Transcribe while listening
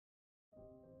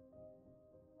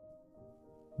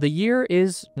The year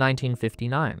is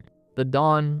 1959, the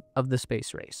dawn of the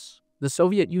space race. The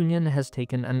Soviet Union has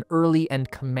taken an early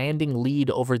and commanding lead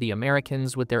over the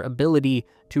Americans with their ability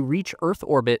to reach Earth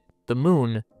orbit, the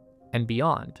moon, and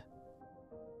beyond.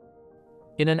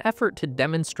 In an effort to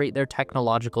demonstrate their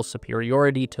technological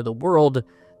superiority to the world,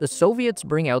 the Soviets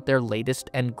bring out their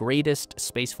latest and greatest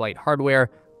spaceflight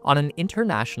hardware on an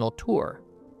international tour.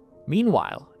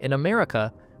 Meanwhile, in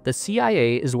America, the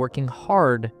CIA is working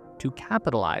hard to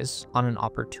capitalize on an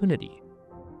opportunity.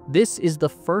 This is the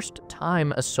first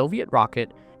time a Soviet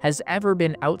rocket has ever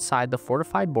been outside the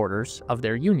fortified borders of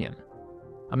their union.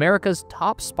 America's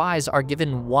top spies are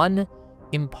given one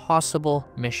impossible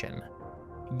mission: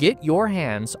 get your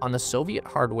hands on the Soviet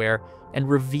hardware and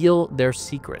reveal their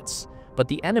secrets, but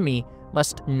the enemy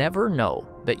must never know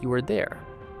that you are there.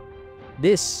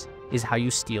 This is how you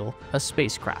steal a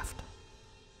spacecraft.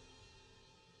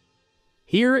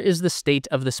 Here is the state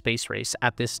of the space race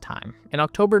at this time. In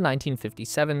October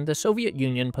 1957, the Soviet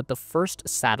Union put the first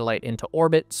satellite into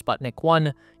orbit, Sputnik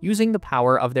 1, using the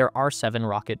power of their R-7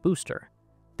 rocket booster.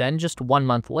 Then just 1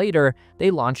 month later, they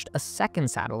launched a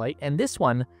second satellite, and this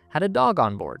one had a dog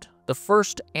on board, the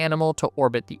first animal to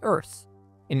orbit the Earth.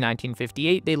 In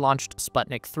 1958, they launched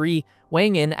Sputnik 3,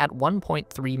 weighing in at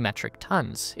 1.3 metric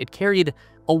tons. It carried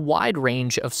a wide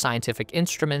range of scientific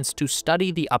instruments to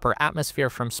study the upper atmosphere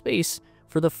from space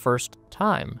for the first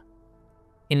time.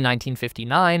 In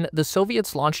 1959, the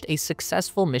Soviets launched a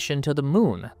successful mission to the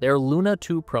moon. Their Luna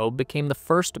 2 probe became the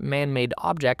first man-made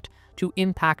object to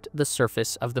impact the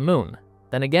surface of the moon.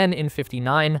 Then again in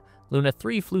 '59, Luna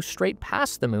 3 flew straight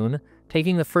past the moon,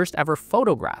 taking the first ever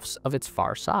photographs of its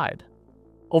far side.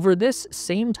 Over this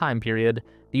same time period,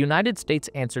 the United States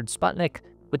answered Sputnik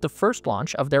with the first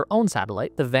launch of their own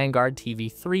satellite, the Vanguard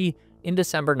TV-3, in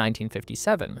December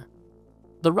 1957.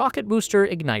 The rocket booster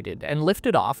ignited and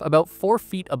lifted off about 4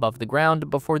 feet above the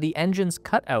ground before the engines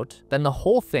cut out, then the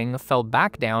whole thing fell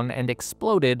back down and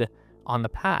exploded on the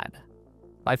pad.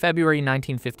 By February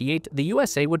 1958, the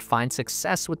USA would find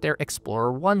success with their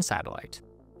Explorer 1 satellite.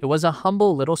 It was a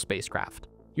humble little spacecraft.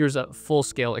 Here's a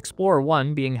full-scale Explorer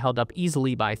 1 being held up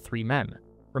easily by 3 men.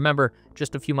 Remember,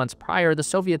 just a few months prior, the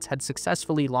Soviets had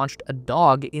successfully launched a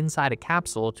dog inside a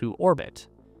capsule to orbit.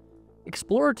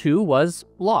 Explorer 2 was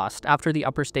lost after the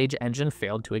upper stage engine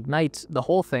failed to ignite, the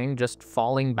whole thing just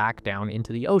falling back down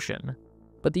into the ocean.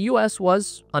 But the US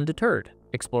was undeterred.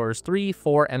 Explorers 3,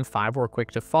 4, and 5 were quick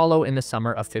to follow in the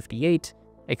summer of '58.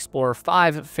 Explorer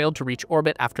 5 failed to reach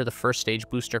orbit after the first stage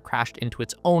booster crashed into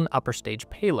its own upper stage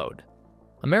payload.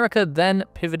 America then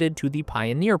pivoted to the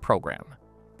Pioneer program.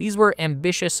 These were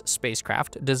ambitious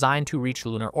spacecraft designed to reach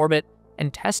lunar orbit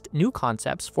and test new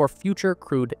concepts for future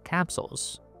crewed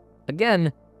capsules.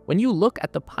 Again, when you look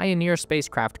at the Pioneer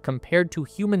spacecraft compared to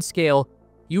human scale,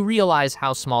 you realize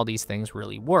how small these things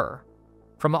really were.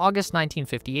 From August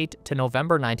 1958 to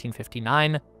November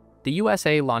 1959, the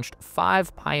USA launched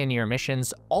 5 Pioneer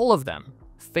missions. All of them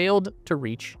failed to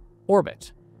reach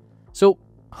orbit. So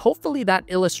hopefully that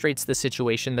illustrates the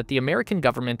situation that the American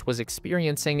government was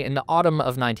experiencing in the autumn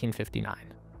of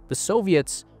 1959. The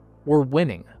Soviets were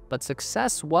winning, but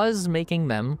success was making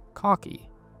them cocky.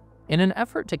 In an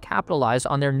effort to capitalize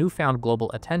on their newfound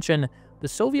global attention, the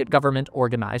Soviet government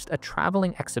organized a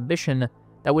traveling exhibition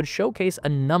that would showcase a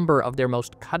number of their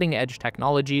most cutting-edge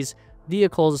technologies,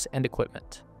 vehicles, and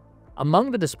equipment.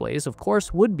 Among the displays, of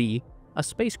course, would be a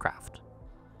spacecraft.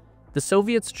 The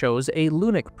Soviets chose a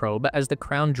Lunik probe as the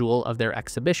crown jewel of their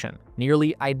exhibition,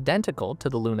 nearly identical to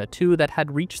the Luna 2 that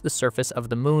had reached the surface of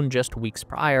the moon just weeks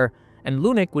prior, and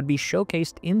Lunik would be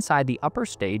showcased inside the upper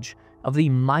stage of the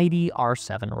mighty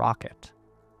R-7 rocket.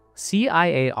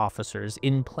 CIA officers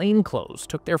in plain clothes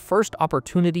took their first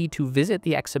opportunity to visit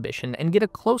the exhibition and get a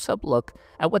close-up look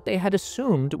at what they had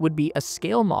assumed would be a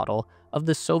scale model of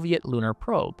the Soviet lunar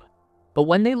probe. But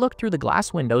when they looked through the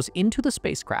glass windows into the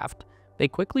spacecraft, they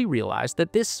quickly realized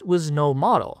that this was no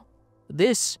model.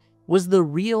 This was the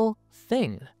real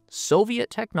thing, Soviet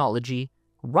technology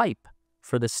ripe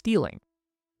for the stealing.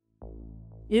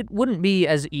 It wouldn't be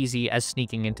as easy as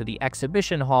sneaking into the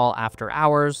exhibition hall after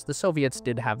hours. The Soviets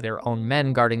did have their own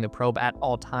men guarding the probe at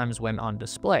all times when on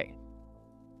display.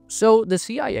 So the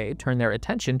CIA turned their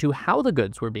attention to how the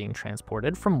goods were being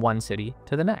transported from one city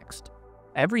to the next.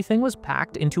 Everything was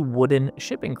packed into wooden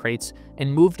shipping crates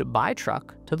and moved by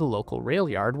truck to the local rail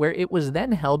yard, where it was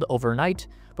then held overnight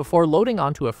before loading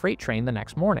onto a freight train the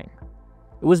next morning.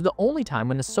 It was the only time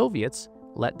when the Soviets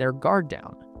let their guard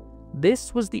down.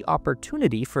 This was the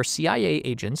opportunity for CIA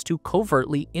agents to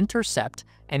covertly intercept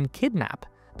and kidnap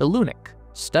the Lunik,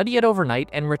 study it overnight,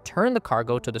 and return the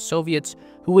cargo to the Soviets,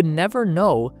 who would never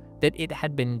know that it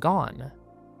had been gone.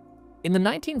 In the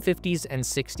 1950s and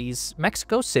 60s,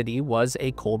 Mexico City was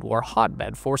a Cold War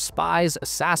hotbed for spies,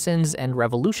 assassins, and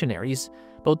revolutionaries.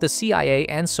 Both the CIA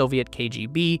and Soviet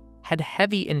KGB had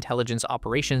heavy intelligence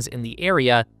operations in the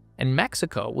area, and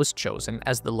Mexico was chosen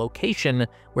as the location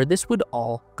where this would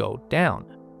all go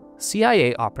down.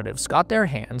 CIA operatives got their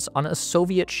hands on a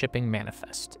Soviet shipping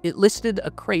manifest. It listed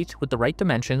a crate with the right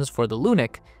dimensions for the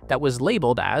Lunik that was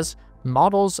labeled as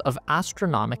models of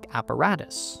astronomic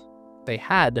apparatus. They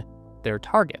had their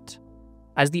target.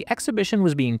 As the exhibition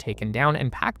was being taken down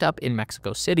and packed up in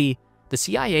Mexico City, the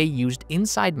CIA used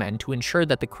inside men to ensure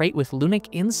that the crate with Lunik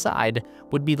inside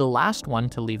would be the last one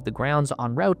to leave the grounds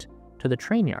en route to the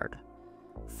train yard.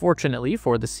 Fortunately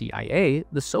for the CIA,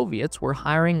 the Soviets were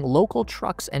hiring local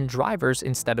trucks and drivers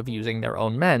instead of using their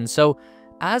own men, so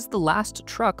as the last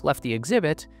truck left the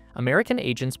exhibit, American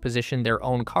agents positioned their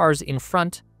own cars in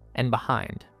front and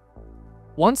behind.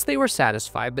 Once they were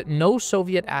satisfied that no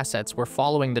Soviet assets were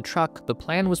following the truck, the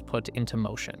plan was put into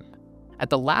motion. At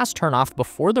the last turnoff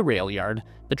before the rail yard,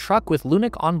 the truck with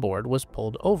Lunik on board was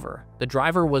pulled over. The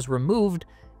driver was removed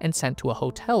and sent to a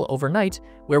hotel overnight,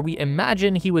 where we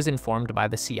imagine he was informed by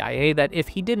the CIA that if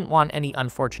he didn't want any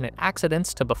unfortunate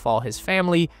accidents to befall his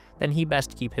family, then he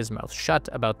best keep his mouth shut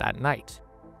about that night.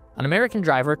 An American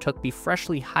driver took the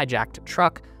freshly hijacked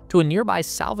truck to a nearby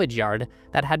salvage yard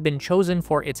that had been chosen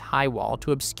for its high wall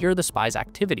to obscure the spies'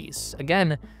 activities.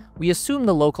 Again, we assume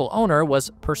the local owner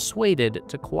was persuaded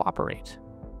to cooperate.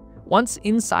 Once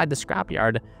inside the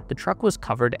scrapyard, the truck was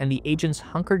covered and the agents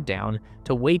hunkered down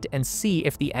to wait and see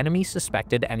if the enemy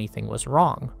suspected anything was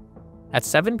wrong. At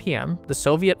 7 p.m., the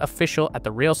Soviet official at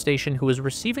the rail station who was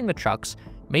receiving the trucks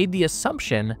made the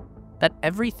assumption that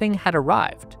everything had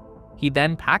arrived. He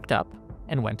then packed up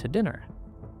and went to dinner.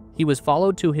 He was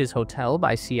followed to his hotel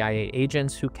by CIA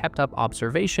agents who kept up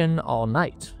observation all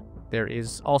night. There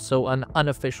is also an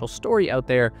unofficial story out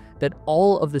there that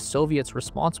all of the Soviets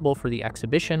responsible for the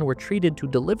exhibition were treated to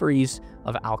deliveries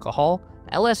of alcohol,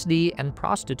 LSD, and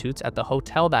prostitutes at the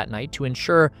hotel that night to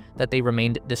ensure that they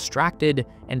remained distracted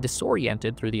and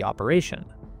disoriented through the operation.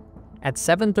 At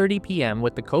 7:30 p.m.,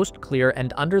 with the coast clear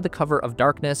and under the cover of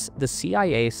darkness, the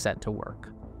CIA set to work.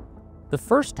 The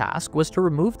first task was to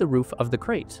remove the roof of the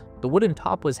crate. The wooden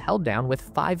top was held down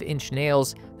with 5-inch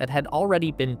nails that had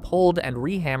already been pulled and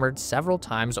rehammered several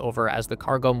times over as the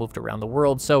cargo moved around the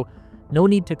world, so no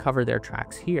need to cover their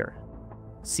tracks here.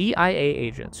 CIA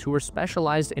agents who were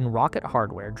specialized in rocket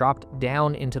hardware dropped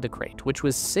down into the crate, which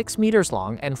was 6 meters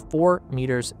long and 4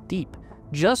 meters deep,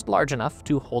 just large enough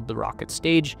to hold the rocket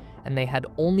stage, and they had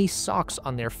only socks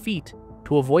on their feet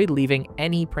to avoid leaving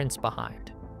any prints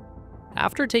behind.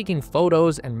 After taking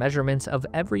photos and measurements of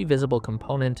every visible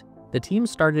component, the team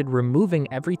started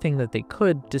removing everything that they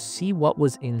could to see what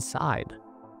was inside.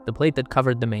 The plate that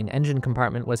covered the main engine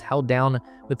compartment was held down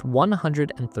with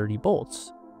 130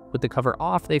 bolts. With the cover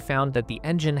off, they found that the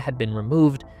engine had been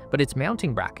removed, but its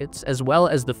mounting brackets, as well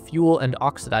as the fuel and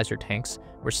oxidizer tanks,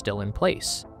 were still in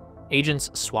place. Agents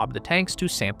swabbed the tanks to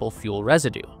sample fuel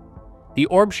residue. The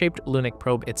orb-shaped Lunik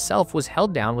probe itself was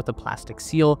held down with a plastic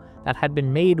seal that had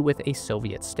been made with a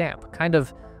Soviet stamp, kind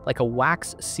of like a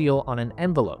wax seal on an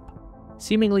envelope,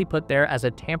 seemingly put there as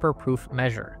a tamper-proof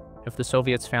measure. If the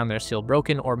Soviets found their seal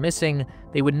broken or missing,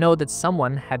 they would know that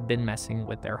someone had been messing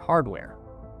with their hardware.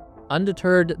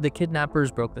 Undeterred, the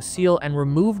kidnappers broke the seal and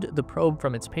removed the probe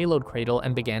from its payload cradle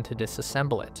and began to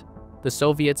disassemble it. The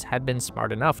Soviets had been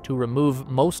smart enough to remove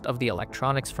most of the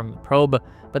electronics from the probe,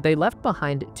 but they left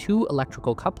behind 2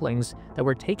 electrical couplings that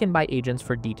were taken by agents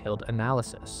for detailed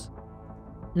analysis.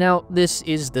 Now, this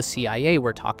is the CIA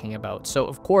we're talking about, so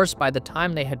of course, by the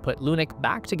time they had put Lunik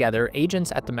back together,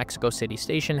 agents at the Mexico City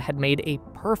station had made a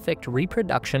perfect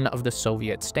reproduction of the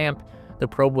Soviet stamp. The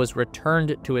probe was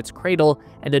returned to its cradle,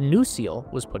 and a new seal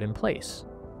was put in place.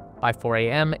 By 4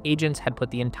 a.m., agents had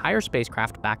put the entire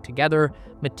spacecraft back together,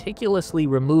 meticulously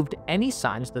removed any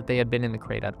signs that they had been in the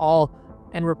crate at all,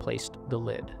 and replaced the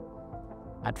lid.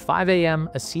 At 5 a.m.,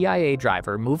 a CIA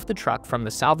driver moved the truck from the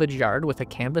salvage yard with a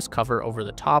canvas cover over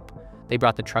the top. They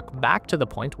brought the truck back to the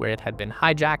point where it had been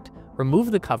hijacked,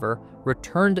 removed the cover,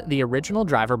 returned the original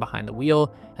driver behind the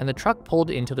wheel, and the truck pulled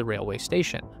into the railway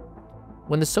station.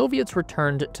 When the Soviets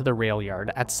returned to the rail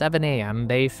yard at 7 a.m.,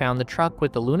 they found the truck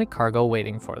with the Lunik cargo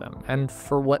waiting for them, and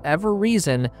for whatever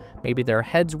reason, maybe their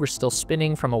heads were still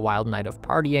spinning from a wild night of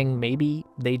partying, maybe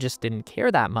they just didn't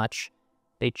care that much,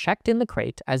 they checked in the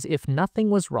crate as if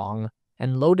nothing was wrong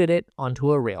and loaded it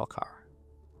onto a rail car.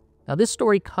 Now, this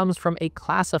story comes from a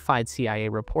classified CIA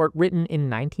report written in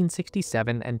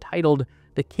 1967 and titled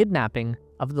 "The Kidnapping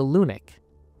of the Lunik."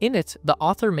 In it, the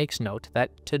author makes note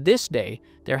that to this day,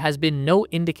 there has been no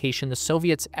indication the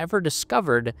Soviets ever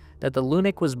discovered that the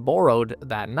Lunik was borrowed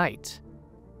that night.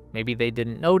 Maybe they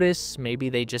didn't notice, maybe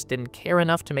they just didn't care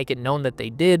enough to make it known that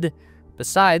they did.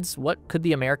 Besides, what could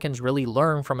the Americans really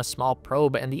learn from a small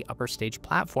probe and the upper stage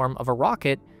platform of a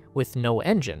rocket with no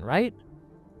engine, right?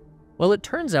 Well, it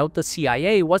turns out the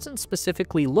CIA wasn't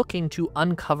specifically looking to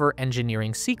uncover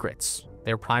engineering secrets.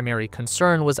 Their primary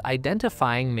concern was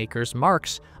identifying makers'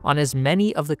 marks on as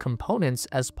many of the components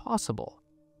as possible.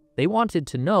 They wanted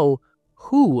to know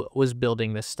who was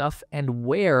building this stuff and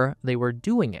where they were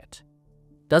doing it.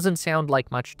 Doesn't sound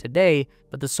like much today,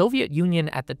 but the Soviet Union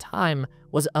at the time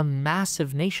was a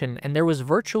massive nation, and there was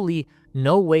virtually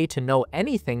no way to know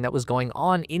anything that was going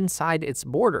on inside its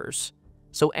borders.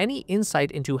 So any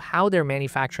insight into how their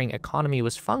manufacturing economy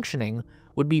was functioning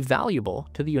would be valuable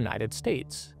to the United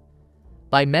States.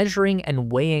 By measuring and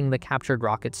weighing the captured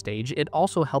rocket stage, it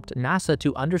also helped NASA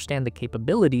to understand the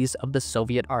capabilities of the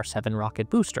Soviet R-7 rocket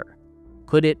booster.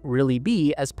 Could it really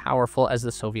be as powerful as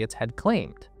the Soviets had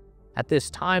claimed? At this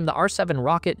time, the R-7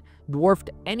 rocket dwarfed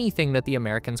anything that the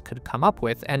Americans could come up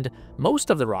with, and most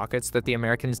of the rockets that the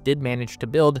Americans did manage to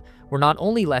build were not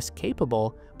only less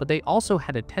capable, but they also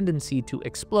had a tendency to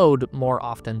explode more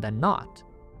often than not.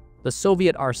 The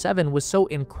Soviet R-7 was so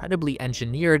incredibly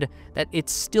engineered that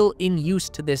it's still in use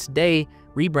to this day,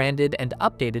 rebranded and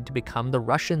updated to become the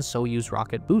Russian Soyuz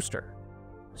rocket booster.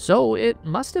 So it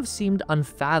must have seemed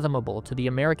unfathomable to the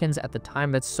Americans at the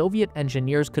time that Soviet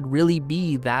engineers could really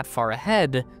be that far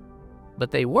ahead,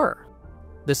 but they were.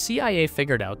 The CIA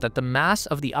figured out that the mass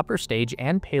of the upper stage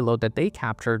and payload that they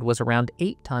captured was around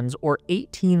 8 tons or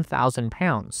 18,000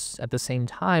 pounds. At the same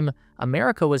time,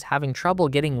 America was having trouble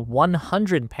getting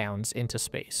 100 pounds into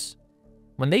space.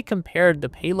 When they compared the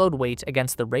payload weight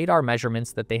against the radar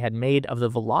measurements that they had made of the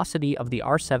velocity of the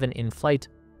R-7 in flight,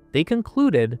 they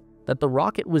concluded that the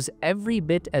rocket was every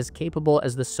bit as capable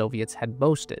as the Soviets had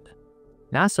boasted.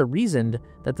 NASA reasoned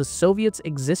that the Soviets'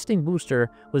 existing booster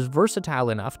was versatile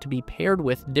enough to be paired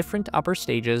with different upper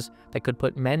stages that could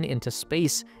put men into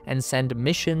space and send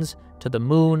missions to the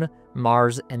Moon,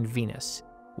 Mars, and Venus,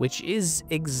 which is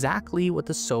exactly what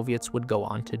the Soviets would go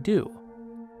on to do.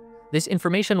 This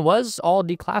information was all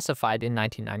declassified in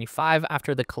 1995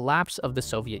 after the collapse of the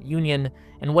Soviet Union,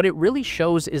 and what it really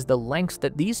shows is the lengths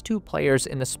that these two players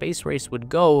in the space race would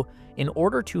go in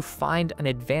order to find an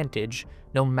advantage,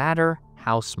 no matter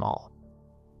how small.